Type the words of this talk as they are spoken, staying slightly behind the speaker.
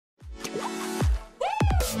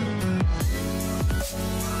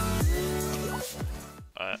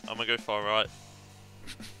Alright, I'm gonna go far right.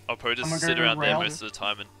 I'll probably just sit around there most of the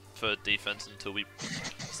time and for defense until we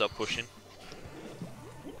start pushing.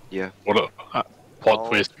 Yeah. What a plot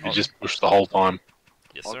twist, you just push the whole time.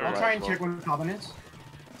 Yes, sir. I'll try and check where Carbon is.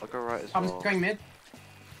 I'll go right as Carbon's well. going mid.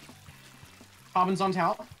 Carbon's on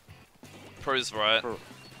tower. Pro's right.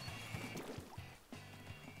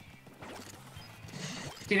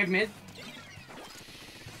 T-Deck mid.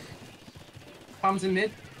 Carbon's in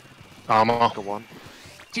mid. Armor. Go one.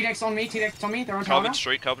 T-Deck's on me, T-Deck's on me, they're on tower Carbon now.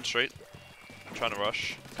 street, Carbon street. I'm trying to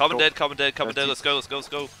rush. Carbon dead, Carbon dead, Carbon dead. Let's go, let's go, let's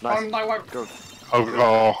go. Nice. No, wait. Go.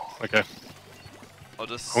 Oh, okay. I'll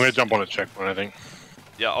just... I'm gonna jump on a checkpoint, I think.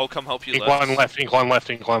 Yeah, I'll come help you Incline left, incline left,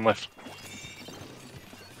 incline left.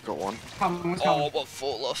 Got one. Carbon, what's Carbon? Oh, what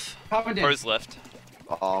fall off. Carbon dead. Pro's left.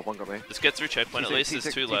 Oh, one got me. Let's get through checkpoint at least, there's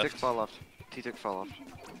two T-Tick left. far left. T-Tick far left.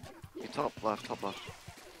 You top left, top left.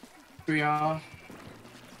 We are...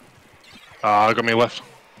 Got me left.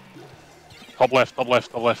 Top left, top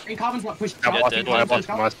left, top left. Green Carbon's not pushed. Yeah, dead,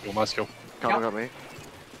 nice kill, nice kill. Carbon got me.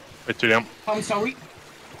 Wait, 2 down. Carbon's so weak.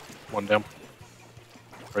 1 down.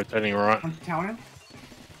 Rotating right. On tower now.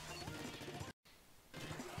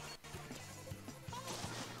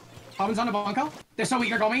 Carbon's on the bunker. They're so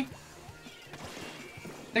weak, they got me.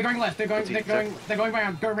 They're going left, they're going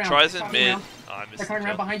around, go around. Tries in Carbon's mid. around. Oh, I missed They're coming the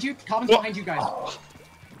around kill. behind you. Carbon's behind you guys.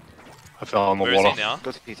 I fell in the Where is water. he now?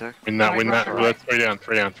 Go to T-Tick. Win that, win that. Right. 3 down,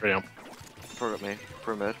 3 down, 3 down. Pro got me.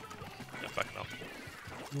 Pro mid. Yeah, backing up.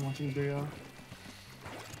 I'm watching the...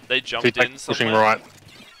 They jumped in T-Tech pushing somewhere. right.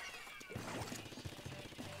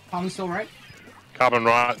 Carbon's still right. Carbon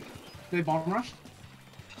right. They bomb rushed.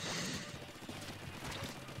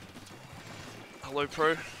 Hello,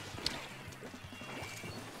 Pro.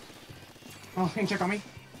 Oh, can you check on me?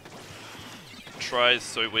 Try is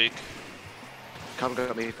so weak. Carbon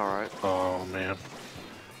got me far right. Oh, man.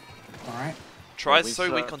 Alright. Try is we so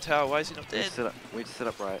set weak up- on tower, why is he not We need dead? to sit up. We need to sit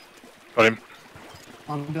up right. Got him.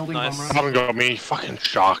 On building Nice. bomb rush. Carbon got me. Fucking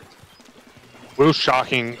shark. Will's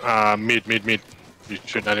sharking mid. You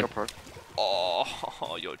shooting at him. Go pro.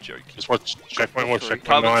 Oh, you're joking. Just watch checkpoint, watch checkpoint.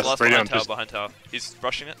 Carbon's Nice. last 3 down. behind tower, Just behind tower. He's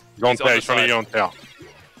rushing it. he's on He's tower. the He's trying to get on tower.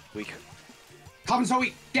 Weak. Carbon's so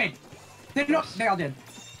weak. Dead. They're not. They are dead.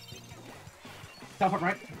 Tower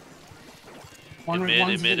right. In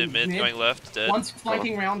mid, going left, dead. One's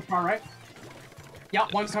flanking round far right. Yeah,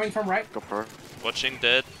 one's coming from right. Go pro. Watching,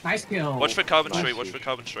 dead. Nice kill. Watch for Carbon Nice. Street, watch for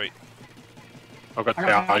Carbon Street. I've got I got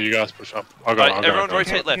tower. tower. You guys push up. I'll go. Right, I'll go. everyone I'll go.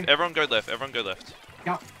 rotate left, Okay. everyone go left, everyone go left.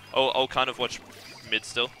 Yeah. I'll kind of watch mid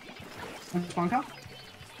still. One's bunker.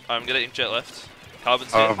 I'm gonna jet left.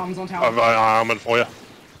 Carbon's Um, hit. Carbon's on I've tower. armored for you.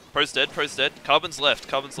 Pro's dead, Pro's dead. Carbon's left,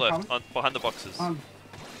 Carbon. on, behind the boxes.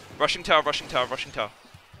 Rushing Rushing tower.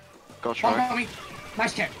 Go One try. got me.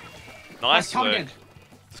 Nice check. Nice Carbon work. dead.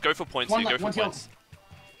 Let's go for points One here, go left, for one kill. points.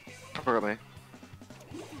 Pro got me.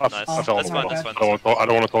 Nice. I fell on That's the fine, water. that's fine. I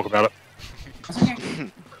don't want to talk about it. That's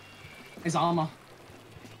okay. It's armor.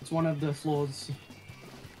 It's one of the flaws.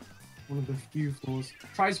 One of the few flaws.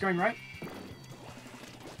 Tries going right.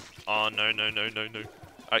 Oh, no.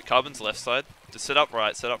 Alright, Carbon's left side. Just sit up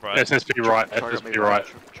right, SSP right. Try got me SSP right.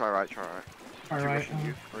 Try right. Try right. All Two right. rushing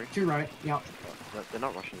you. Three. Two right. Yeah. They're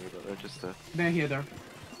not rushing you, but they're just They're here though.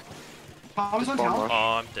 Carbon's on Just bomb tower. rush.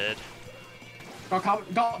 Oh, I'm dead. Got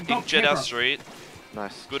Carbon. Got Ink jet our Paper. street.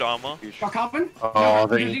 nice. Good armor. Huge. Got Carbon. Oh, No,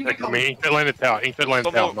 the you didn't get Ink got me. Ink that landed tower. Ink that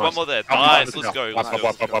landed tower. One more there. Nice. Nice, let's go. Wipe.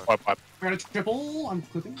 I got a triple. I'm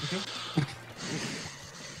clipping.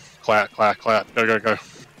 Clout. Go.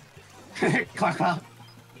 Okay. Clap, clap.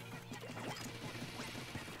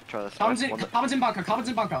 Try this. Carbon's One. in bunker. Carbon's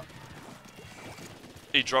in bunker.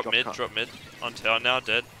 He dropped Drop mid, cut. drop mid. On tower now,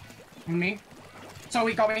 dead. And me. So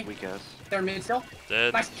we got me. Weak ass. They're mid still.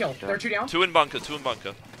 Dead. Nice kill. They're two down. Two in bunker.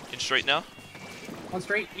 In street now. One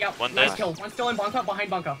straight. Yep. One nice dead. kill. One still in bunker. Behind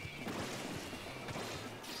bunker.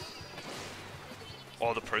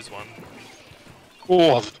 Oh, the Pro's won.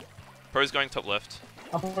 Oh, Pro's going top left.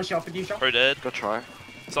 I'll push you off with you, shot. Pro dead. Go try.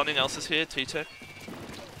 Something else is here, T-Tech.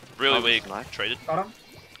 Really Carbon's weak. nice. Traded. Got him.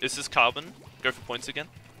 Is this Carbon? Go for points again.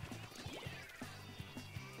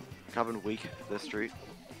 Carbon weak. This street.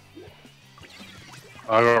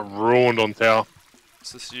 I got ruined on tower.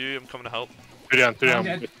 Is this you? I'm coming to help. 2 down. I'm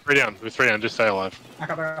dead. 3 down. We're 3 down. Just stay alive. Back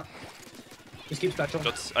up, back up. Just keep special. I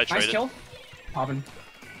Nice traded. kill. Carbon.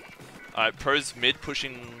 Alright, Pro's mid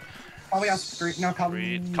pushing. Probably our street. No, Carbon.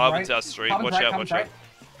 Street. Carbon's right. our street. Carbon's Watch right, out, Carbon's watch out.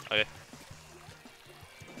 right. Okay.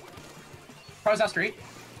 Pro's our street.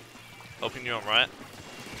 Helping you on right.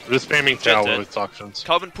 We're just spamming Jet tower dead. with suctions.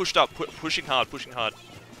 Carbon pushed up, pushing hard.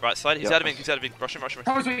 Right side, he's Yep. out of ink, Rush him.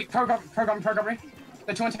 Pro's weak. Pro got me.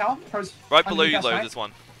 The two on tower. Pro's Right below underneath you, us, low, right? there's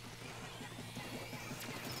one.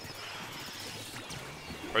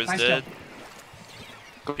 Bro's Nice dead.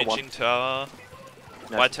 Got one. Pinching tower.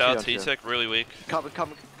 No, My it's tower, 2 on 2. T-Tech, really weak. Cover on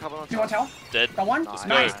Do you want to tell? Dead. Got one? Nice.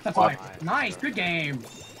 Nice. That's all right. Nice. Nice. Good game.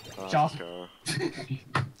 Let's Job. go.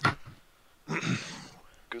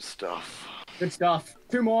 Good stuff. Good stuff.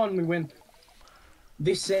 2 more and we win.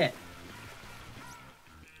 This set.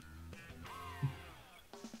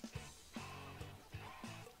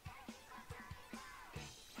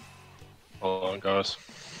 Hold on, guys.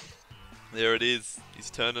 There it is. He's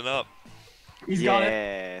turning up. He's got it.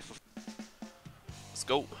 Yes. Let's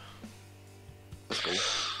go.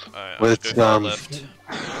 Alright, Let's, go left.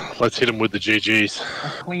 Let's hit him with the GGs.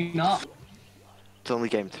 Let's clean up. It's only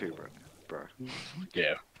game 2, bro.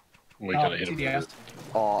 Yeah. We're Oh, gonna hit him TDS. with it.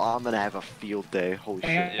 Oh, I'm gonna have a field day. Holy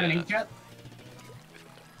Hey, shit. an Yeah. inkjet?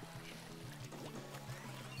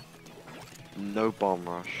 No bomb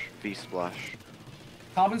rush. V splash.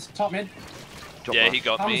 Carbon's top mid. Drop Yeah, rush. he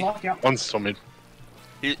got Carbon's me. left, yep. One's still mid.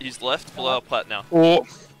 He's left below our plat now. Or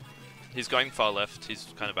He's going far left. He's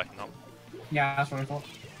kind of backing up. Yeah, that's what I thought.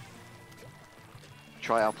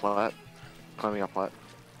 Try our plat. Climbing our plat.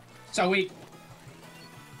 So we.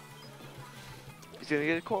 He's gonna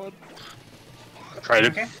get a quad.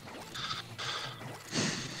 traded. Okay.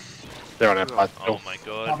 They're on our pad Oh still. my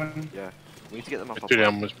god. Carbon. Yeah. We need to get them off our Two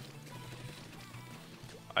plat. down.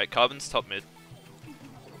 Alright, Carbon's top mid.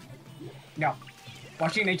 Yeah.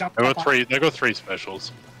 Watching they jump. They up. got three. They got 3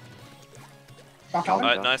 specials. Got Carbon.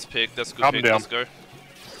 Alright, nice pick. That's a good Carbon pick. down. Let's go.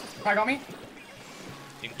 Try got me.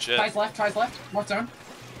 Inkjet. Tries left. Tries left. Left zone.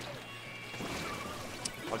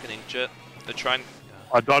 Fucking inkjet. They're trying.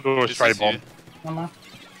 I died to a This stray is bomb. you. One left.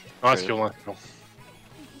 Nice Good. kill, nice kill.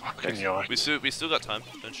 Fucking yikes. We still got time.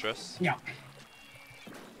 Don't stress. Yeah.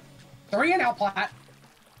 3 and out plat.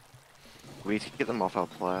 We need to get them off our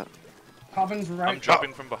plat. Carbon's I'm right.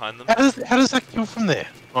 dropping from behind them. How does that kill from there?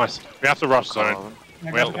 Nice. We have to rush zone. Carbon.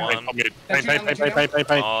 Yeah, We have go, to go. one.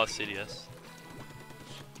 paint. Oh, CDS.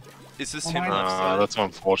 Is this Oh, him mine. left side? That's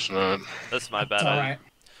unfortunate. That's my It's bad. alright.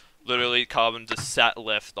 Literally, Carbon just sat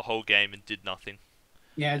left the whole game and did nothing.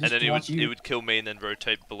 Yeah, And just then watch you. it would kill me and then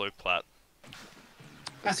rotate below plat.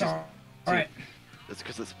 That's alright. It's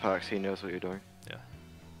because it's perks. He knows what you're doing.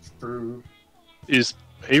 True. Is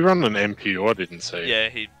he running an MPU? I didn't see. Yeah,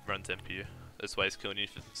 he runs MPU. That's why he's killing you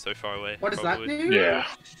from so far away. What does probably. that do? Yeah.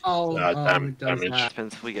 Oh, Damage. it does that.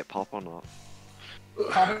 Depends if we get pop or not.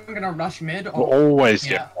 Carbon gonna rush mid We'll or always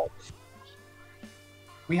Yeah. get bombs.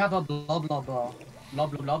 we have a blah blah blah. Blah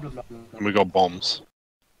blah blah blah blah. And we got bombs.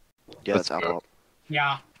 Yeah, Let's that's our go. pop.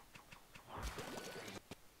 Yeah.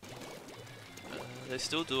 They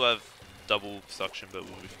still do have double suction, but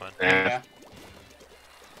we'll be fine. Yeah.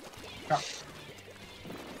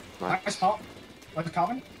 Right. Nice pop. Where's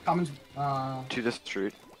Carbon? Carbon's 2 just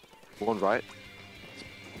shoot. 1 right.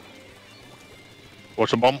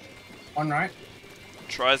 Watch a bomb. on right.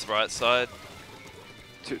 Tries right side.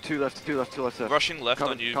 2 left, 2 left, 2 left. Rushing left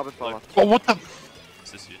Cover- on you. cover far Like, left. Oh, what the?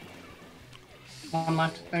 is this you? One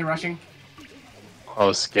left. They're rushing. I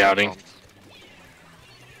was scouting. Right,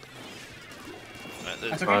 That's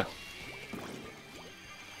there's okay.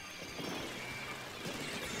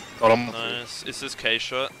 Got him. nice. Is this K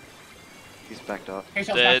shot? He's backed up. Okay,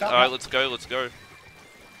 shot's Dead. backed up. Alright, let's go, let's go.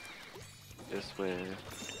 Just where.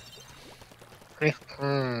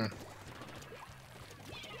 Hmm.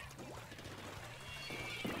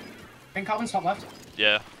 I think Carbon's top left.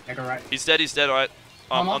 Yeah. Yeah, go right. He's dead, alright.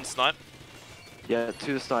 Come on. On snipe. Yeah,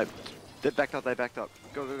 2 to snipe. They backed up, they backed up.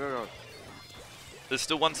 Go, go, go, go. There's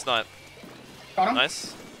still one snipe. Got him.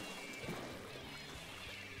 Nice.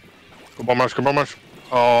 Good bomb rush, good bomb rush.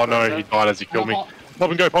 Oh no, he died as he killed me. Pop. Pop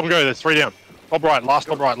and go, pop and go. There's 3 down. Top right, last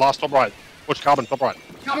top right, last top right. Watch Carbon, top right.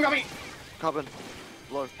 Carbon got me. Carbon.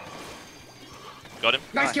 Low. Got him.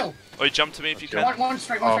 Nice Nice. kill. Oh, jump to me if you Okay. can. One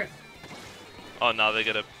straight, one Oh. straight. Oh, now they're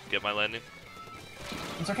gonna get my landing.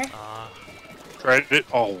 It's okay. Ah. Traded it.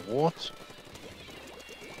 Oh, what?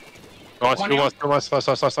 Nice, One kill, down. nice, kill,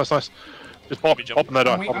 nice. Just pop, Me jump. pop and they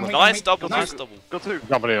die. I'm weak, Pop I'm and weak. Nice double, Nice. nice double. Got 2. I'm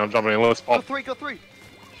jumping in, let's Got pop. 3, got 3.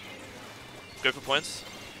 Go for points.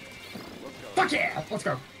 Fuck yeah. Let's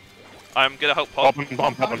go. I'm gonna help pop. Pop and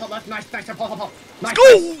bomb, pop Carbon and. top left. Nice, nice. Pop, pop, pop. Nice.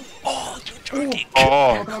 Go! Oh, you're joking. Come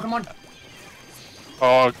Oh, on, come on.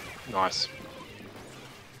 oh, nice.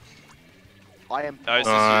 I am.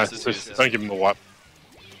 Nice. Just don't give him the wipe.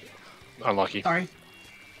 Unlucky. Sorry.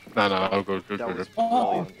 No, oh, good. That was Oh.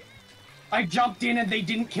 brilliant. I jumped in and they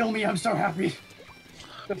didn't kill me. I'm so happy.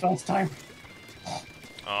 The first time. Oh,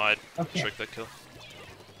 I Okay. tricked that kill.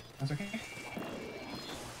 That's okay.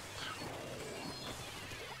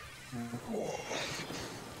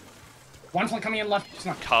 One flank coming in left. It's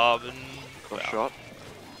not. Carbon. Got Wow. shot.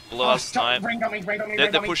 Below us, snipe. Rain got me.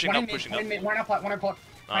 They're pushing up, pushing up. One up, one o'clock.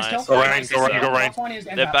 Nice. Go rain, go rain.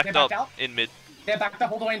 They're backed up in mid. They're backed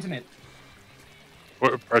up all the way into mid.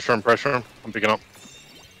 Pressure him. I'm picking up.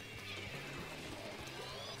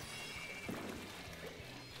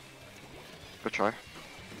 Good try.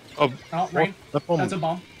 Oh, rain. That bomb. That's a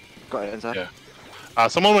bomb. Got it inside. Yeah.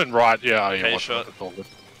 Someone went right. Yeah, Okay, watch shot. it. It's all good.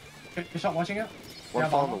 Good shot watching it. One Yeah,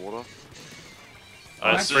 fall in the bomb. water.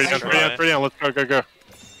 Let's Three just down, try. three down. Let's go.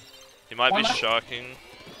 He might One be left. sharking.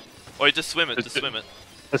 Oh, just swim it, just swim it.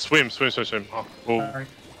 Let's swim. Oh, cool. Sorry.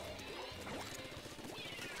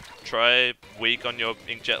 Try weak on your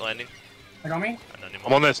inkjet landing. They got me. And then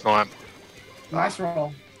I'm on that snipe. Nice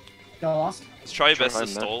roll. You're lost. Let's try your best to Try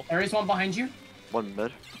mid. stall. There is one behind you. One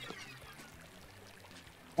mid.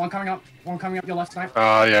 One coming up your left snipe.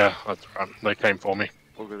 Yeah, that's right. They came for me.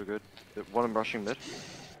 All good. One rushing mid.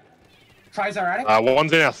 Tries are attic.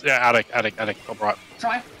 One's in our attic, top right.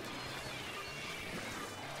 Try.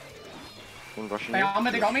 One rushing They mid.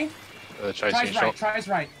 armor, they got me. Chasing Tries right, shot. tries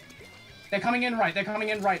right. They're coming in right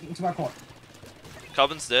into our court.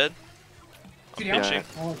 Carbon's dead. Two I'm down. pitching.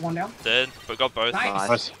 One down. Dead, but got both. Nice.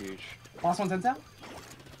 Nice. Huge. Last one's enter.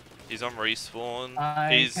 He's on respawn.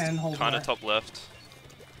 I He's can hold kind of right. top left.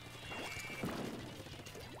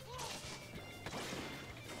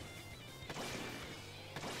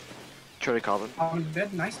 Cherry carbon.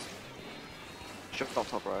 Dead, nice. Shot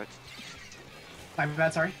top right. My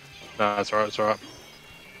bad, sorry. No, it's alright.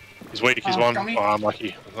 He's weak, he's Oh, one. got me. Oh,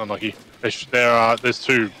 unlucky. There's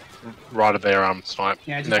two right of their snipe.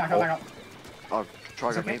 Yeah, in just their back core. up. Oh, try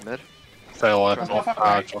It's got okay. me mid. Stay alive. Let's go fuck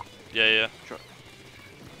right. Yeah. Try.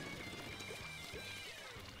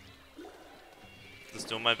 Just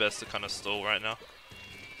doing my best to kind of stall right now.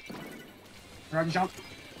 Right, jump.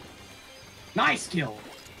 Nice kill.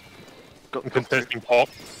 Got I'm contesting pop.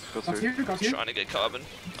 Got Got through. you, got you. Trying to get Carbon.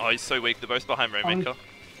 Oh, he's so weak. They're both behind Rainmaker.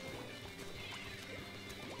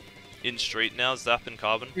 In street now, Zap and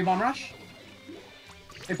Carbon. You bomb rush.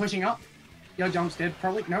 They're pushing up. Your jump's dead,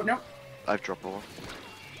 probably. No. I've dropped all.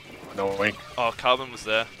 Annoying. Oh, Carbon was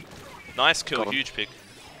there. Nice kill, Got him. huge pick.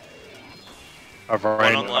 I've on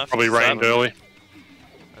rained. left, Probably rained seven. early.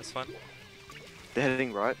 That's fine. They're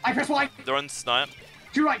heading right. I press Y. They're on snipe.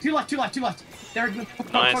 Two right, two left. They're Nice.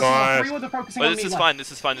 focusing on three, or they're focusing Oh, on this me is left. fine.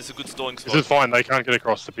 This is fine. This is a good stalling This spot. is fine. They can't get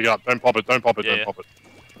across to pick up. Don't pop it. Yeah. Don't pop it.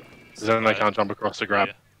 Because then they can't jump across to grab.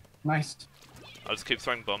 Yeah. Nice. I'll just keep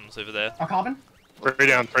throwing bombs over there. Oh, Carbon. Three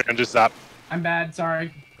down. Just zap. I'm bad,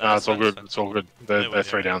 sorry. No, it's all fine, good. fine. It's all good. No They're way,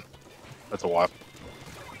 three no way. down. That's a wipe.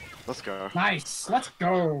 Let's go. Nice. Let's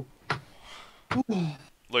go. Ooh.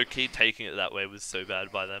 Low key taking it that way was so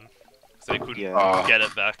bad by them. So they couldn't Yeah. get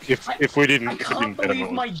it back. If we didn't, I if we can't didn't get believe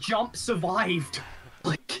them, my jump survived.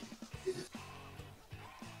 Like,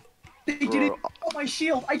 they didn't got my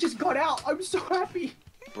shield. I just got out. I'm so happy.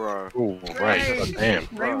 Bro. Ooh, right. Damn.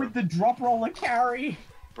 Ray with the drop roller carry.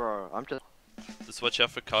 Bro, I'm just. Just watch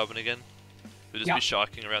out for Carbon again. We'll just Yeah. be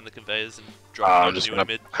sharking around the conveyors and I'm dropping just you gonna in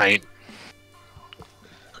mid. paint.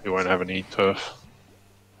 We won't have any turf.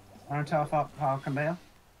 I don't turf up conveyor.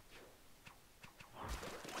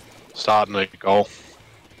 Starting a goal.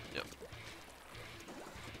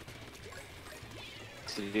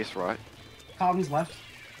 CDS right. Carbon's left.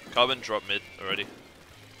 Carbon dropped mid already.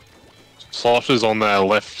 Sloshes on the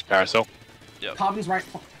left carousel. Carbon's right.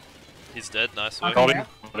 He's dead. Nice work. Okay. Got him.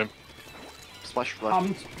 Got him. Splash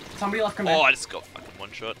left. Somebody left conveyor. Oh, I just got fucking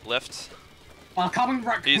one shot. Left. Carbon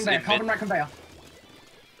right He's conveyor. in Carbon mid. right conveyor.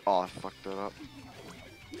 Oh, I fucked it up.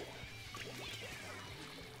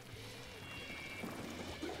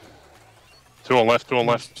 Two on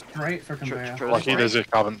left. Straight for conveyor. Try Lucky there's a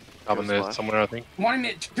carbon Goes there left. somewhere, I think. One in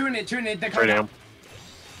it, two in it. They're Three coming down. out.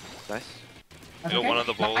 Nice. That's I got okay. one of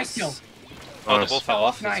the balls. Nice kill. Oh, the Nice. ball fell Fell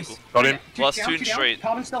off. off, That's nice. cool. Got him. Last down, two in down. straight.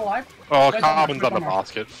 Carbon's still alive. Oh, Where's carbon's one under more?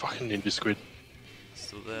 basket. Fucking ninja squid.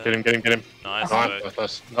 Still there. Get him. Nice Alright, work.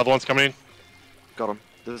 nice. Another one's coming in. Got him.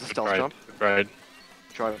 There's a stealth Great. jump. Great.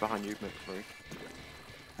 Try it behind you, mate. Free.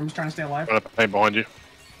 I'm just trying to stay alive. Trying to paint behind you.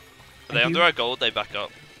 Are they under our goal? They back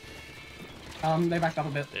up. They backed up a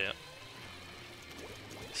bit. Yeah.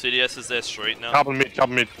 CDS is their street now. Carbon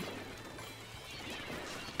mid.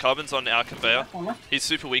 Carbon's on our conveyor. One left. He's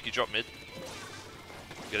super weak. He dropped mid.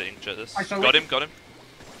 Gotta inkjet this. I saw Got it. him.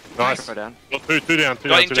 Nice. Go down. Got two down. Got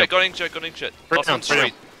inkjet. Three Last down, one three down.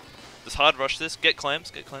 street. Just hard rush this. Get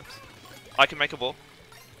clams. I can make a ball.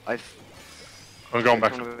 I'm going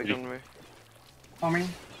back. Come to me. Coming.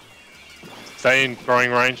 Stay in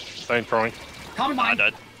throwing range. Stay in throwing. Carbon I behind.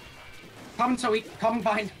 died. Carbon so weak. Carbon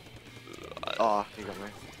behind. Oh, he got me.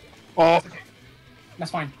 Oh,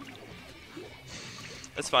 That's fine.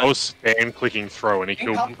 That's I fine. was spam clicking throw and he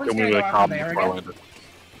killed me with a carbon before I landed.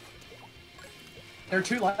 There are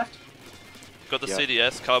 2 left. Got the Yep.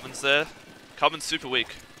 CDS. Carbon's there. Carbon's super weak.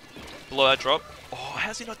 Below that drop. Oh,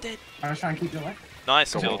 how's he not dead? I was trying to keep you alive.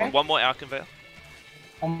 Nice Go kill. on. One more out conveyor.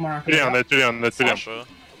 One more. 2 down there, 2 down there, 2 down. Sure.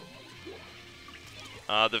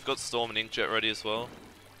 They've got Storm and Inkjet ready as well.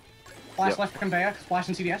 Splash left conveyor. Splash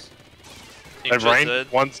and CDS. They've Inkjet's rained.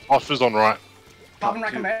 dead. One's Oscar's on right. Carbon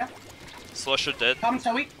right conveyor. Slusher dead. Carbon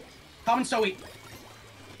so weak. Carbon so weak.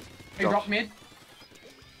 They Gosh. drop mid.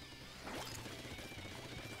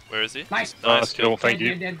 Where is he? Nice. Nice kill, kill. thank Dead,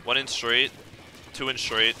 you. dead, dead. 1 in street. 2 in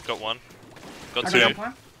street. Got 1. Got I 2. got your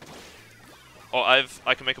plan. Oh,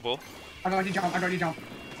 I can make a ball. I got you jump. I got you jump.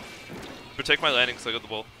 Protect my landing because I got the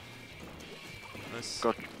ball. Nice.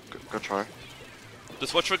 Go try.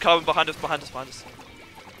 Just watch for Carbon behind us, behind us, behind us.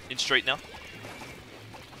 In street now.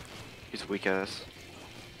 He's weak ass.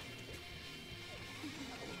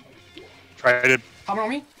 Traded. Carbon on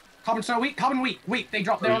me. Carbon so weak. Carbon weak. Weak. They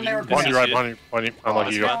drop. They're on their. Behind you, Yeah. right behind you.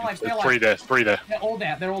 Unlucky, you got. Stay There's alive. 3 there, 3 there. They're all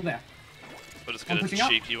there. They're all there. I'll just I'm get a pushing up.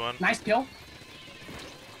 cheeky one. Nice kill.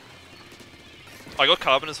 I got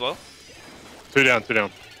Carbon as well. 2 down, 2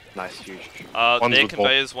 down. Nice, huge. One's Their with ball.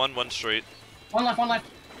 conveyors, 1 street. One left. One left.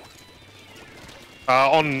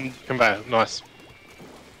 On conveyor, nice.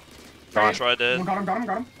 Nice. Try dead. Got him. Got him.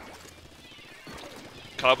 Got him.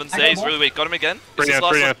 Carbon's I there, got he's ball. really weak. Got him again. Three This is down,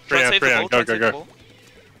 last three one. down, Try three and down, save three the down. ball. Go, Try and go, save the go. ball.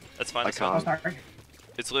 That's fine, I that's fine. Oh, can't. sorry.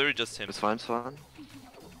 It's literally just him. It's fine, it's fine.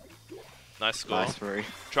 Nice score. Nice, Marie.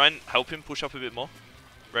 Try and help him push up a bit more.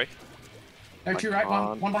 Ray. There are 2 right.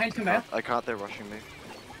 One behind conveyor. I can't, they're rushing me.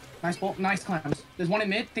 Nice ball. Nice clams. There's 1 in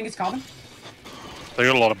mid. Think it's Carbon. They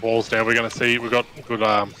got a lot of balls down. We're gonna see. We've got good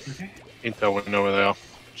Okay. intel. We know where they are.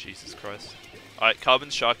 Jesus Christ. Alright,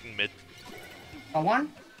 Carbon's sharking mid. Got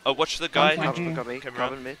 1. Oh, watch the guy. One Carbon got me. Come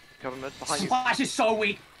Carbon mid. Carbon mid. Behind you. Splash is so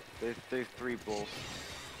weak. They've 3 balls.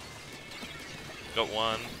 Got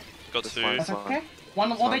 1. Got That's 2. fine. That's Fine. okay. One.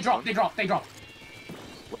 Well, they drop. They drop. They drop.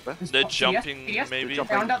 Where? They're jumping, CS. maybe. They're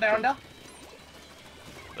They're under. They're under.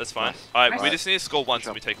 That's fine. Nice. Alright, we Nice. just need to score once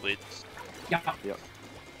and we take lead. Yeah. Yep.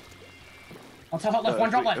 I'll tell her left. No, One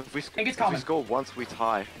drop if left. we, Think it's if we Carbon. score once, we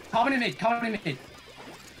tie. Carbon in mid. Carbon in mid.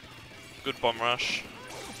 Good bomb rush.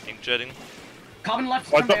 Inkjetting. Carbon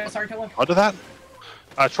left. What the- Conveyor. Sorry, kill him. What did that?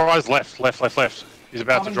 Tries left. He's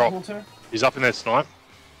about to Carbon drop. water. He's up in their snipe.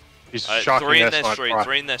 He's Alright, sharking 3 in their their snipe. street. Right.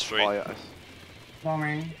 3 in their street. Oh, yeah.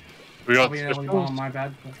 Bombing. We got. Oh, yeah, we bomb. My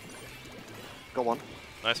bad. Got one.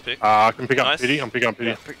 Nice pick. I can pick up Nice. pity. I'm picking up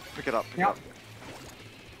pity. Yeah, pick it up. Pick it Yep. up.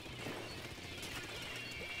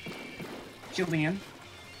 Shielding in.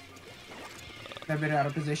 They're a bit out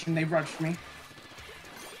of position. They rushed me.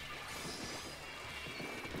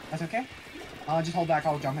 That's okay. Just hold back.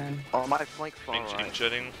 I'll jump in. Oh, my flank far right.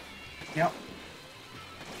 Inkjetting. Yep.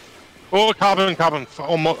 Oh, carbon.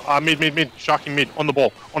 Mid. Sharking mid. On the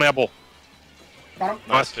ball. On our ball. Got him.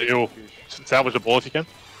 Nice pick. kill. Huge. Salvage the ball if you can.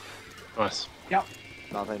 Nice. Yep.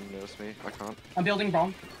 No, they noticed me. I can't. I'm building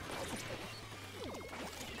bomb.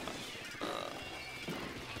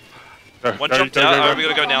 Go, One go, jumped go, out. go, go. Alright, we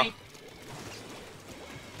gotta go now.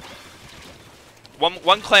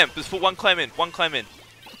 One clamp. Just put 1 clamp in. 1 clamp in.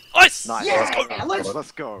 Nice! Nice. Yeah, Let's go. let's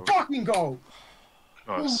Let's go. fucking go.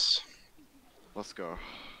 Nice. Let's go.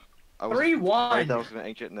 I was 3-1. afraid that was gonna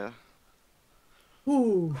ancient in there.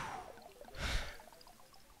 Ooh.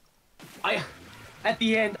 At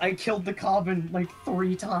the end, I killed the Carbon like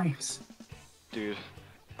 3 times. Dude.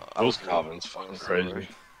 Those carbons fucking crazy.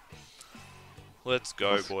 Let's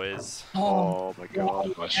go, boys. Oh my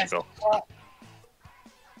god. Nice yes. shot.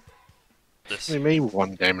 This. Me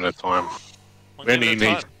 1 game at a time. One Then game you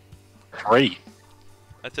at a need time. 3.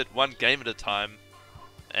 I said 1 game at a time,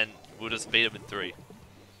 and we'll just beat them in 3.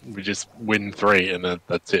 We just win 3 and then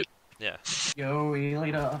that's it. Yeah. Yo,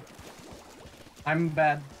 later. I'm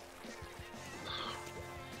bad.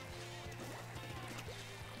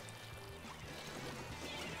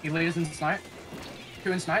 Elita's in snipe.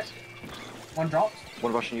 2 in snipe. 1 dropped.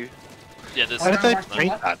 One rushing you. Yeah, there's, Why did they Right, paint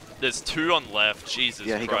left. that? there's 2 on left. Jesus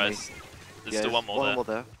Yeah, he got me. Christ. There's Yeah, still one more there.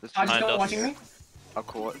 there. There's Are you Behind still us. watching me? I'll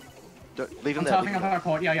caught. Don't, leave him I'm there. Leave tapping him up there. our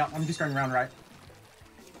court. Yeah, I'm just going around right.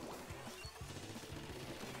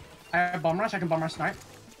 I have bomb rush. I can bomb rush snipe.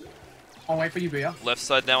 I'll wait for you, Booyah. Left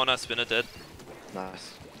side now on our spinner dead.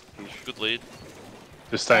 Nice. Huge. Good lead.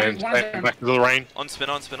 Just staying One of back them. into the rain. On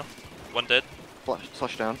spinner, on spinner. 1 dead.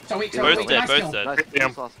 Flush down. So weak, so Both weak. dead, Nice both kill. dead. Nice.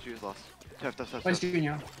 Yeah. Choose last. Tough. Where's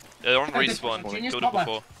Junior? Yeah, they're on Okay, respawn. Genius, Killed top it left.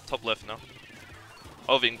 before. Top left now.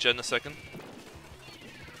 I'll Inkjet in a second.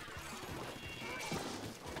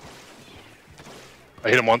 I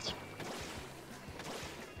hit him once.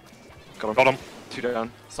 Got him. Got him. 2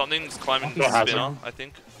 down. Something's climbing Not the hazard. spinner, I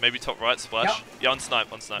think. Maybe top right, splash. Yep. Yeah, on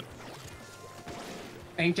snipe, on snipe.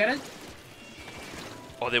 Ain't get it?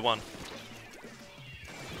 Oh, they won.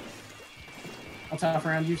 I'll tough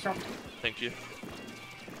around you, Strong. Thank you.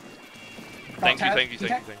 Oh, Thank you, Taz, thank you, thank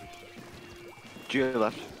you, okay. thank you. Geo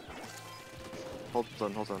left. Hold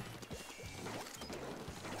on, hold on.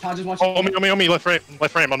 Charges watching. On me, left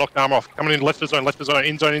frame, I'll knock the armor off. Coming in, left to zone,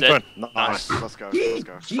 in zone. Dead. Nice. Let's go. Let's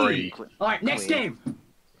go. Free. Alright, next Clean. game.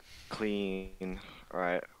 Clean.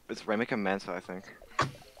 Alright. It's Rainmaker Manta, I think.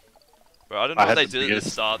 Bro, I don't know I what had they the did at the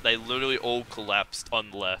biggest- start. They literally all collapsed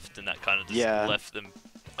on left, and that kind of just Yeah. left them.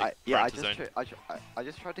 I Like, front to just zone. I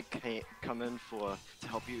just tried to come in to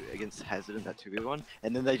help you against Hazard in that 2v1,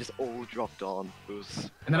 and then they just all dropped on. It was.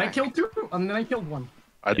 And then I whack. killed 2, and then I killed 1.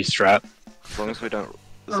 I'd be strat. As long as we don't.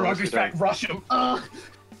 As Or long I'll as we just back don't, rush him.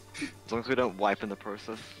 as long as we don't wipe in the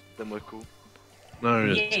process, then we're cool. No,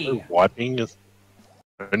 Yeah. it's no wiping.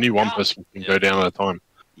 Only one Yeah. person can Yeah. go down at a time.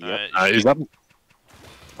 Yep. Alright, Is that?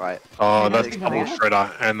 Right. Oh, Yeah, that's it's double fine.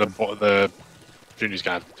 shredder, and the junior's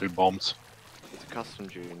gonna have 2 bombs. It's a custom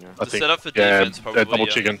junior. I The think. setup for Yeah, defense they're probably. double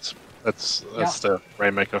Yeah. chickens. That's the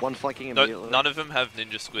Rainmaker. One flanking No, immediately. none of them have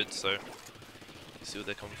ninja squid, so you see where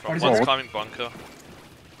they're coming from. What is One's it? climbing bunker.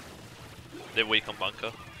 They're weak on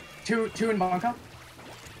bunker. 2 in bunker.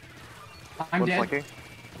 I'm One dead. flanking.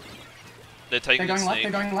 They're taking They're the going left,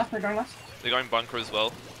 sneak. they're going left, they're going left. They're going bunker as well.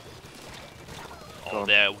 Go Oh, on.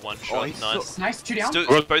 they're one shot. he's Nice. Nice, 2 down. Still,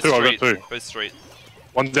 I got both two, I got straight. two. Both straight.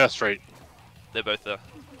 One's our street. They're both there.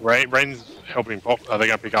 Rain's helping pop. They're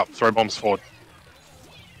gonna pick up. Throw bombs forward.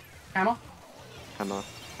 Hammer. Hammer.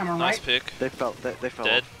 Hammer Nice right. pick. They fell. They fell.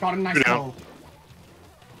 Dead. Off. Got him, nice Two down. kill.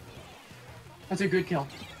 That's a good kill.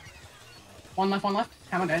 One left,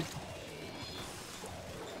 Hammer dead.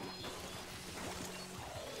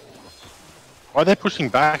 Why are they pushing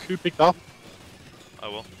back? Who picked up?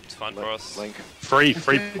 Oh well, it's fine for us. Link. Free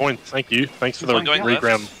Okay. points. Thank you. Thanks for the We're going left.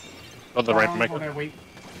 reground. Not the Oh, Rainmaker. they're weak.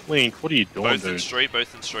 Link, what are you doing, Both in dude? straight,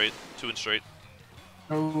 both in straight. 2 in straight.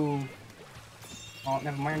 Oh. Oh,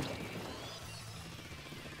 never mind.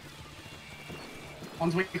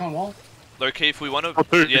 One's weak on wall. Low key, if we want to. Got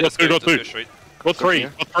two, Yeah, got let's two, go, got let's two. go straight. Got three.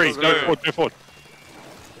 here. Got three. Go, Go go. forward. Go forward.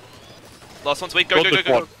 Last one's weak. Go, Got go, the go,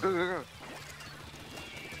 go. quad. Go.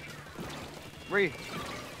 Re.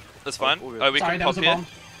 That's fine. all good. Oh, we Sorry, can that pop was a here. bomb.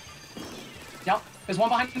 Yep, there's one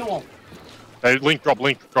behind the wall. Hey, Link drop.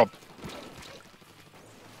 Fuck.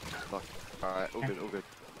 Alright. All good. All good.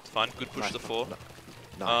 It's fine. Good push Nice, to 4.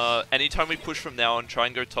 Nice. Anytime we push from now on, try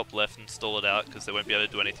and go top left and stall it out because they won't be able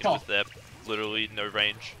to do anything Sure. with their literally no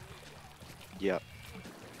range. Yep.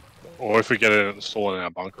 Or if we get it installed in our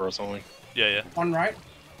bunker or something. Yeah, yeah. One right.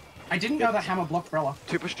 I didn't know that Hammer blocked Brella.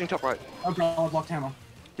 2 pushing top right. Oh, Brella blocked Hammer.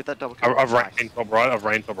 Get that double kill. I've Nice. rained top right. I'm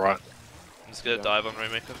just gonna Yeah. dive on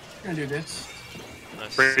Rainmaker. I'm gonna do this.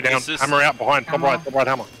 Nice. Three down. This is- Hammer out behind. Top Hammer. right.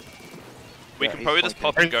 Hammer. We Yeah, can he's probably just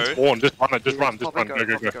flanking. pop and Rain's go. spawn. Just run. Just Yeah, run. pop and Go.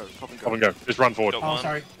 Pop and Pop go. and go. Just run forward. Got Oh, one.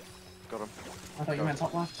 sorry. Got him. I thought you meant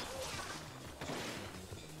top left.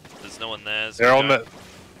 There's no one there.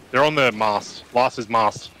 They're on the mast. Last is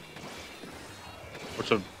mast.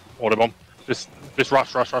 Watch a auto bomb. Just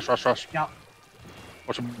rush. Yep.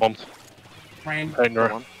 Watch a bombs. Rain. Hey, no.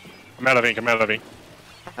 Got one. I'm out of ink.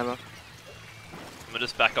 Hammer. I'm gonna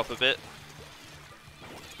just back up a bit.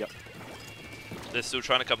 Yep. They're still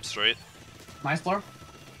trying to come straight. Nice blow.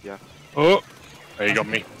 Oh, there you got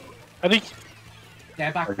me. I think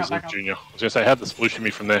Yeah, back I up, back up. Junior. I was gonna say, how'd the solution me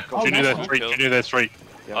from there? Oh, Junior nice there, one. street. Junior there, street.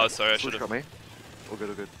 Yeah. Oh, sorry, I Switch should've- got me. All good.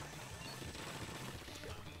 All good.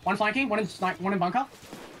 One flanking, one in bunker.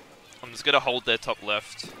 I'm just gonna hold their top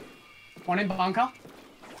left. One in bunker.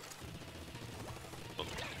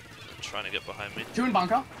 Trying to get behind me. 2 in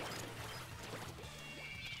bunker.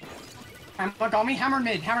 Hammer got me. Hammer in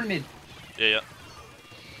mid. Yeah, yeah.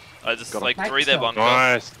 I just Got him. like Nice 3 their kill. bunker.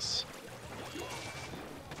 Nice.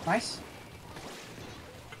 Nice.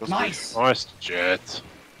 Got Nice. Nice jet.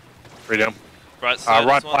 3 down. Right side.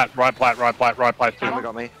 Right this one. plat. Hammer Two.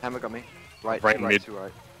 got me. Hammer got me. Right. Right Right. mid. 2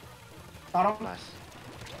 right. Got him. Nice.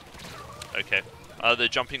 Okay. They're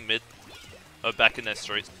jumping mid. Back in their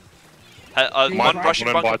street. Mine- One right, rushing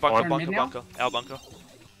one bunker, by bunker, one. bunker, Mid now? bunker. Our bunker.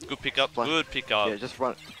 Good pickup. Flank. Good pickup. Yeah. Just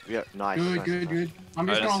run. Yeah. Nice. Good, nice, good, nice. good. I'm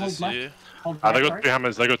just gonna hold This is left. you. Hold They right, got sorry.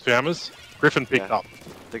 2 hammers. Griffin picked Yeah. up.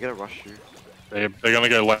 They're gonna rush you. They're gonna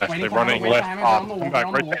go left. Waiting They're for hammer, running waiting for left. hammer, Hard. on the Come wall, back.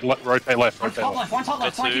 on the Rotate left. Rotate left. One top left,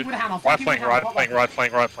 Got flanking two. with a hammer. Right Flanking with flank. a Right hammer.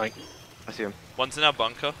 flank. Right flank. I see him. One's in our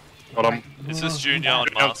bunker. Got him. This is Junior on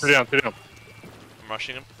Two down. Mars. 2 down. 2 down. I'm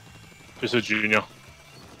rushing him. Just a junior.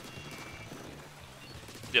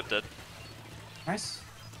 Yep, dead. Nice.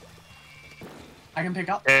 I can pick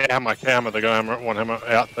up. Hammer, hammer. They got hammer. One hammer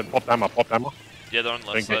out. They popped hammer. Popped hammer. Yeah, they're on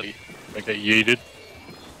left side. They get yeeted.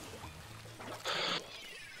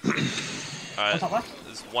 Alright, What's up left?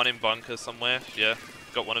 there's one in bunker somewhere. Yeah,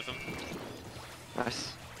 got one of them.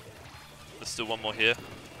 Nice. There's still one more here.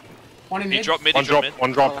 One in He mid. dropped mid, One he dropped drop. mid.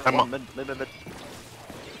 One drop. Hammer. Mid.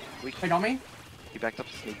 Weak. They got me. He backed up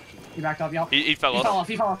to sneak. He backed up, yep. He fell He fell off. off,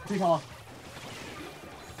 he fell off, he fell off.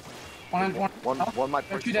 One might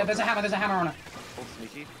There's push. two there, there's a hammer on it. Hold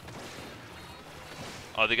sneaky.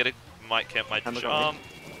 Oh, they get a might camp, might Hammer jump.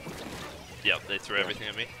 got Yeah, they threw everything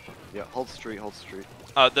at me. Yeah, hold street, hold street.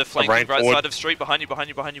 They're flanking rain right forward. side of street, behind you. Got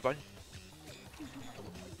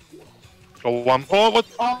one. Oh, what?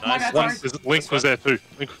 Oh, my Nice. bad, sorry. Link was there too.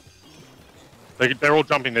 Link. They're all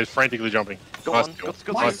jumping. They're frantically jumping. Go Nice on, kill.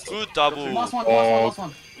 go. Nice. Good double. Last one, Oh. last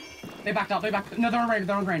one. They backed up, No, they're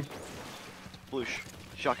on range, Blush.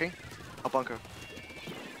 Shocking. A bunker.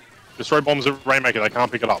 Destroy bombs at Rainmaker. They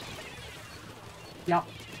can't pick it up. Yep.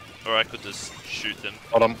 Or I could just shoot them,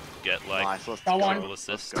 Got them. get like Nice, let's Go go. on. double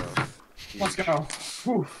assist. Let's go. Let's go.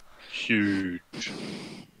 Whew. Huge.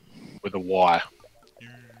 With a Y.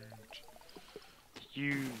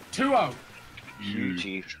 Huge. 2-0.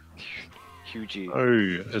 Huge. Huge.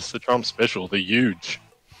 Oh, it's the Trump special. The huge.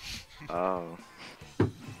 Oh.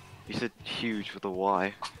 You said huge with a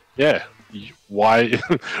Y. Yeah. Y.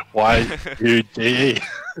 Y. U. D.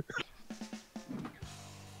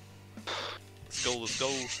 Let's go.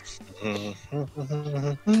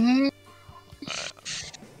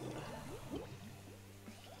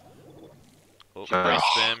 Oh, race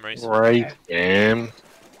spam, race spam. Right, damn.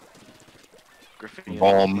 Griffin,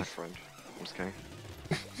 Bomb. my friend. I'm just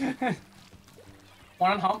kidding.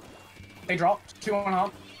 One on hump. They dropped. 2 on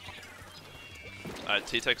hump. Alright,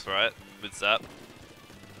 T-Tech's right, with Zap.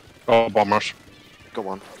 Oh, bomb rush. Go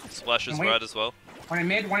on. Splash is Wait. right as well. One in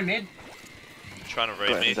mid. Trying to Go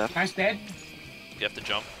raid ahead, me. Zap. Nice dead. You have to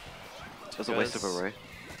jump. That's a waste of a Guys. ray.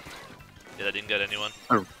 Yeah, they didn't get anyone.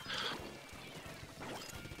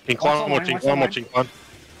 Incline, Watch the line, watch incline.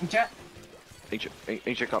 Inkjet.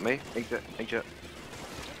 Inkjet got me. Inkjet.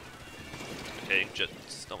 Okay,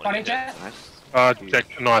 Inkjet's not Got letting me get. Inkjet.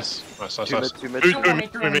 Check. Nice. Two mid, two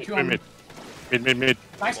mid. Two mid. Mid.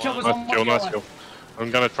 Nice kill. There's Nice one kill, more nice kill. I'm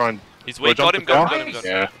gonna try and... He's Do I weak, jump got him, the got tower? him.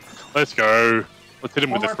 Yeah. Let's go. Let's hit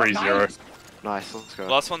him with One a more 3-0. nice. Nice, let's go.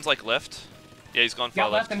 Last one's like left. Yeah, he's gone Yeah,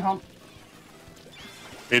 far left left. and hump.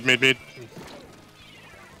 Mid.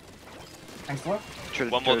 Thanks, Flo.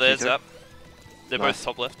 One more there, Zap. They're Nice. both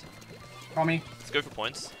top left. Got me. Let's go for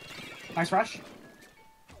points. Nice rush.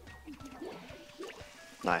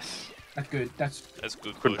 Nice. That's good. That's That's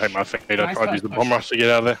good Couldn't push. take my feet. I Nice tried to use first the bomb push. rush to get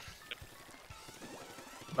out of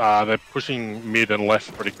there. They're pushing mid and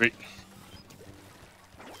left pretty quick.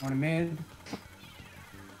 one in mid.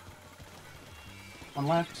 One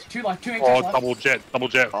left. Two left. 2 Inkjet Oh, left. double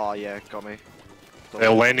jet. Oh yeah, got me. They're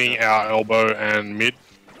landing our elbow and mid.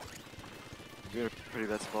 You're in a pretty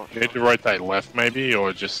bad spot. Need to rotate left maybe,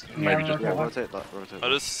 or just maybe just... Yeah, rotate. rotate that, rotate I'll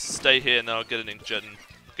that. just stay here and then I'll get an Inkjet and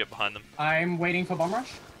get behind them. I'm waiting for bomb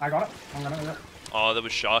rush. I got it. I'm gonna do it. Oh, there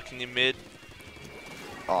was sharking in mid.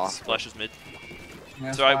 Oh, Splash is mid. Yeah,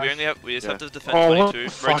 It's alright, splash. we just have to defend Oh, what 22. the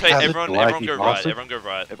fuck, Rotate, Hazard, everyone lazy go right, bastard. everyone go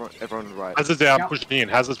right. everyone right. Hazard's out, Yep. pushing in.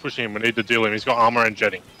 Hazard's pushing in. We need to deal him. He's got armor and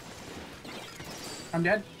jetting. I'm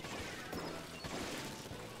dead.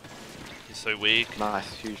 He's so weak.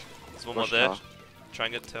 Nice, huge. There's one more Rush there. tower. Try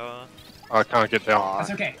and get tower. I can't get down. Ah,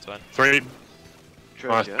 That's okay. It's fine. 3. Nice.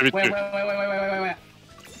 Treasure. 2v2. Wait.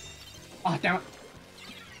 Oh, damn it.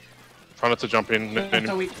 Try not to jump in. That's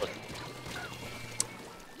so weak.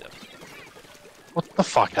 What the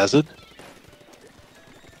fuck, Hazard?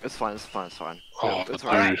 It's fine. Oh, It's dude.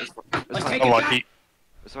 alright. It's Let's fine. take it Unlucky.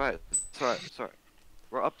 It's alright. It's alright.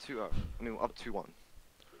 We're up 2-0. I mean, we're up 2-1.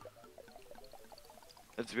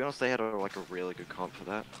 And to be honest, they had like a really good comp for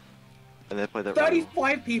that. And they played that really well.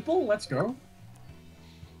 35 people. Let's go.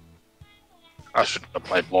 I shouldn't have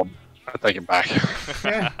played Blob. I take it back.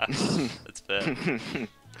 Yeah. That's fair.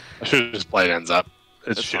 I should have just played ends up.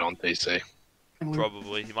 It's That's shit fine. on DC.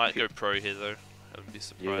 Probably. He might go pro here though. I wouldn't be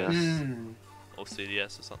surprised. Mm. Or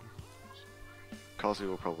CDS or something. Kazu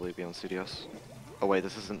will probably be on CDS. Oh wait,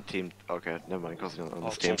 this isn't team. Okay, never mind. Kazu's on Oh,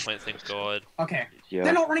 this team. 4 point, thank god. Okay. Yeah.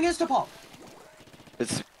 They're not running Instapop.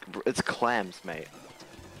 It's clams, mate.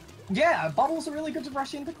 Yeah, bubbles are really good to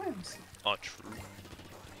rush into clams. Oh, true.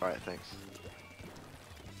 Alright, thanks.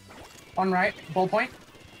 On right, ballpoint.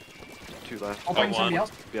 2 left. Ballpoint Got and somebody one.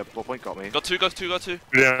 else. Yeah, ballpoint got me. Got two. 2 down, 2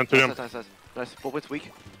 Nice, down. nice. Ballpoint's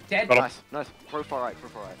weak. Dead. Got him. Nice. Pro far right.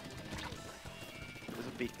 There's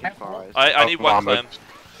a beacon Have far ball. right. I need one Armored. clam.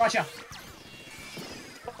 Gotcha.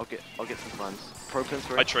 I'll get some climbs. Pro pins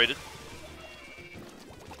for I it. traded.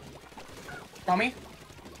 Got me.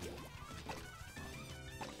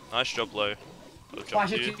 Nice job, low. I'll jump Flash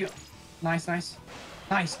to it you. to you. Nice, nice.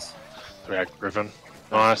 Nice. Yeah, Griffin.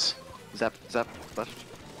 Nice. Zap left.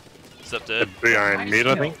 Step The dead. behind mid,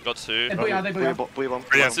 I think. Got 2. They booyah, they booyah. Blue bomb.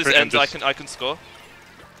 Yeah, Once this Griffin ends, just- I can score.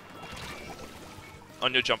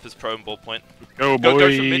 On your jumpers, pro and ball point. Go, Go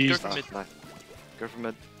boys. from mid, go from mid. Nice. Go from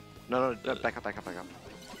mid. No, back up.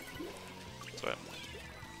 Sorry.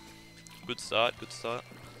 Good start, good start.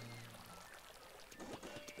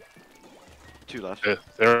 2 left. Yeah,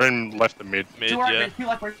 they're in left and mid. Mid, 2 right yeah. bridge, 2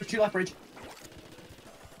 left bridge, 2 left bridge.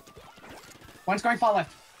 One's going far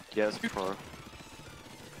left. Yeah, it's pro.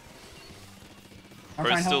 I'm Pro's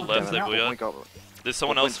trying to still help left, them they out. booyah. Oh my god. There's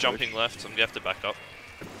someone Ball else point jumping left, so I'm gonna have to back up.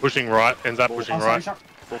 Pushing right, ends up Oh, pushing Oh, sorry, right. shot.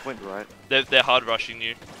 4 point right. They're hard rushing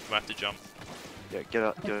you. I have to jump. Yeah, get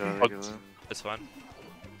out there, Oh, get out there. It's fine.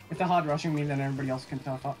 If they're hard rushing me, then everybody else can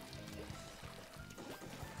tough up.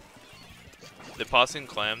 They're passing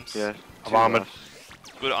clams. Yeah. I'm 2 armored.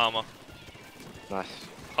 left. Good armor. Nice.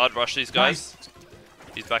 Hard rush these guys.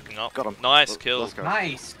 He's backing up. Got him. Nice kill. Let's go.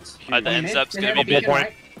 Nice. At the Huge. end, Mid, Zap's they gonna have be a mid. beacon, point.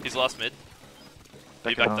 right? He's last mid.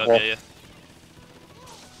 He Back backed up. up, yeah.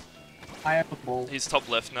 I have the ball. He's top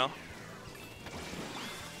left now.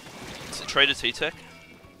 So Trader T-Tech.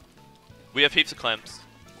 We have heaps of clams.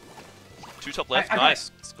 2 top left, I got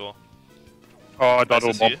nice score. Oh, I died Nice to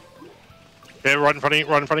a to see bomb. you. Yeah, right in front of you,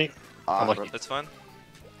 right in front of you. Unlucky. That's fine.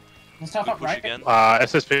 Let's tough We up, push right? again.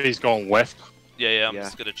 SSP's gone left. Yeah, I'm Yeah.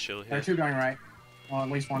 just gonna chill There are here. 2 going right. Or at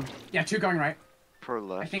least 1. Yeah, 2 going right. Pro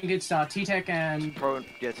I left. think it's T-Tech and... Pro,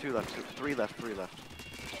 yeah, 2 left. 3 left.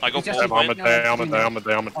 I got It's just ball a point. Armored, no, they it's armored, they team armored,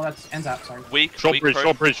 they armored. Oh, that's ends up, sorry. Weak, Short weak bridge, pro.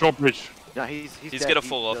 short bridge, short bridge. No, he's He's dead. gonna He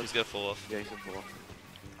fall off, does- he's gonna fall off. Yeah, he's gonna fall off.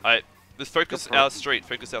 Alright, let's focus Go for it.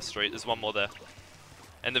 our street, There's one more there.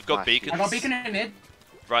 And they've got Nice. beacons. I got beacon in mid.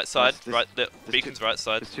 Right side, This- right, the this beacon's two- right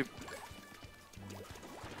side. There's 2.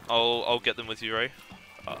 I'll get them with you, Ray.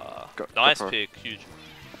 Go Nice for it. pick, huge.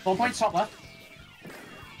 4 points top left.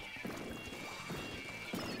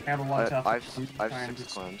 I have a lot of tough. I've I'm trying to 6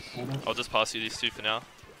 just climbs. hold it. I'll just pass you these 2 for now.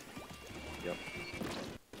 Yep.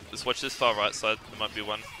 Just watch this far right side, there might be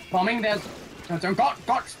one. Bombing, there's...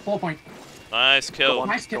 Got 4 point. Nice kill. on.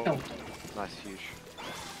 Nice Go kill. on. Nice, huge.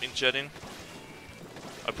 Injetting.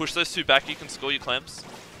 I push those 2 back, you can score your clams.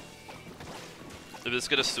 They'll just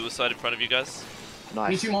get a suicide in front of you guys. Need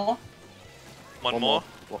Nice. 2 more. One more.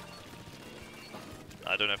 Well,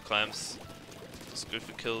 I don't have clams. Just go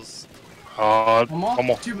for kills. One more. One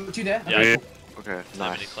more. 2 there. Yeah. Yeah. okay, So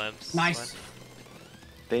many nice. clams. Nice. Fine.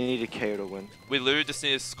 They need a KO to win. We literally just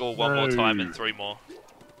need to score 1 more time and 3 more.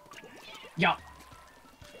 Yeah.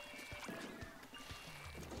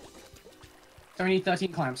 So we need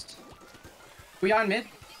 13 clamps. Booyah in mid.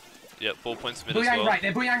 Yeah, ball points mid as Booyah well. right.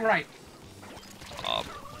 They're booyah right.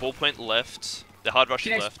 Ball point left. They're hard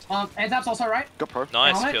rushing left. Edzap's also right. Go pro.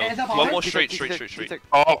 Nice Helmet, kill. hands up, One helmet. more T-Tech, street. T-Tech.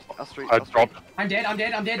 Oh, Our street, I our street. dropped. I'm dead. 3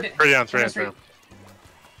 down, 3 down, 3 Street. down.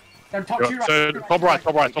 They're top 2 right. So, top right,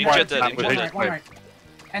 top right, top You right. jet that, That you was jet his that. One play.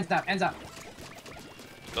 right. Ends up.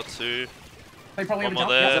 Got 2. They probably One have a more jump.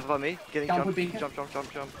 there. Zap by me. Getting Jump jump. with beacon.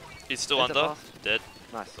 Jump. He's still Ends up under. fast. Dead.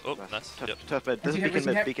 Nice. Oh, nice. Yep. Turf mid. There's a Where's beacon he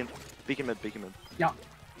mid. at? Beacon mid. Yeah.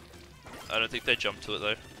 I don't think they jumped to it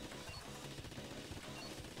though.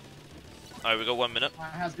 Alright, we got 1 minute.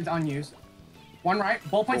 It's unused. 1 right.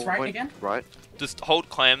 Ball points right Point again. Right. Just hold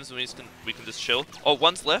clams and we can just chill. Oh,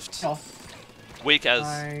 one's left. Sure. Weak as.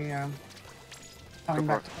 I am coming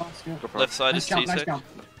Go back to class. Good. Go pro. Left side Nice is jump. Nice T-Tech. jump.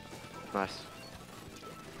 Nice.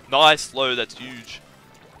 Nice low, that's huge.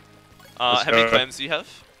 Let's How many go. clams do you have?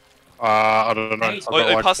 I don't know. 8. I've Oh,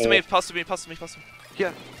 got like pass to 4. me, pass to me.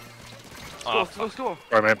 Yeah. Ah, Score.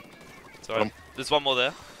 Sorry, man. sorry. There's one more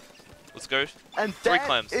there. Let's go. And 3 that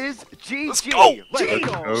clams. is GG. Let's go! Let's go.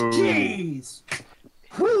 go. Jeez.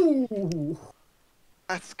 Whew.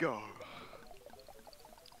 Let's go.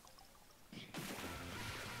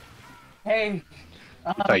 Hey.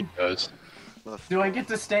 Take those. Do I get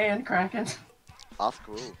to stay in Krakens? Ask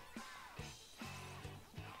rule.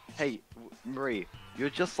 Hey, Marie, you're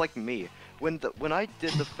just like me. When I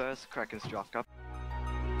did the first Krakens draft cup.